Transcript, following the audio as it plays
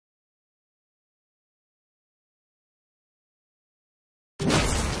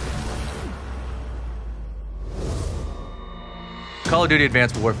Call of Duty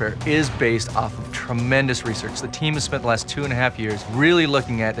Advanced Warfare is based off of tremendous research. The team has spent the last 2.5 years really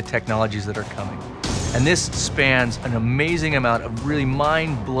looking at the technologies that are coming. And this spans an amazing amount of really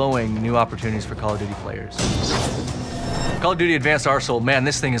mind-blowing new opportunities for Call of Duty players. Call of Duty Advanced Arsenal, man,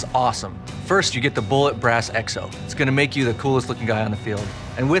 this thing is awesome. First, you get the Bullet Brass Exo. It's gonna make you the coolest looking guy on the field.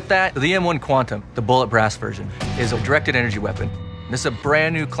 And with that, the M1 Quantum, the Bullet Brass version, is a directed energy weapon. This is a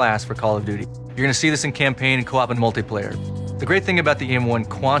brand new class for Call of Duty. You're gonna see this in campaign and co-op and multiplayer. The great thing about the M1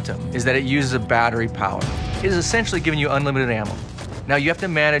 Quantum is that it uses a battery power. It is essentially giving you unlimited ammo. Now you have to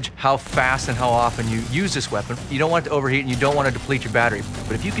manage how fast and how often you use this weapon. You don't want it to overheat and you don't want to deplete your battery.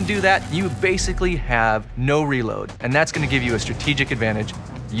 But if you can do that, you basically have no reload. And that's going to give you a strategic advantage.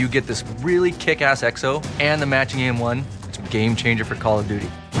 You get this really kick-ass EXO and the matching M1. It's a game changer for Call of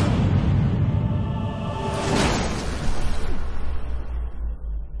Duty.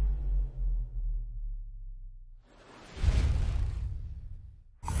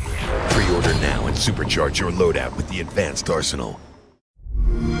 Pre-order now and supercharge your loadout with the Advanced Arsenal.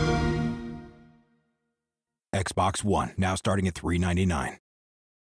 Xbox One, now starting at $399.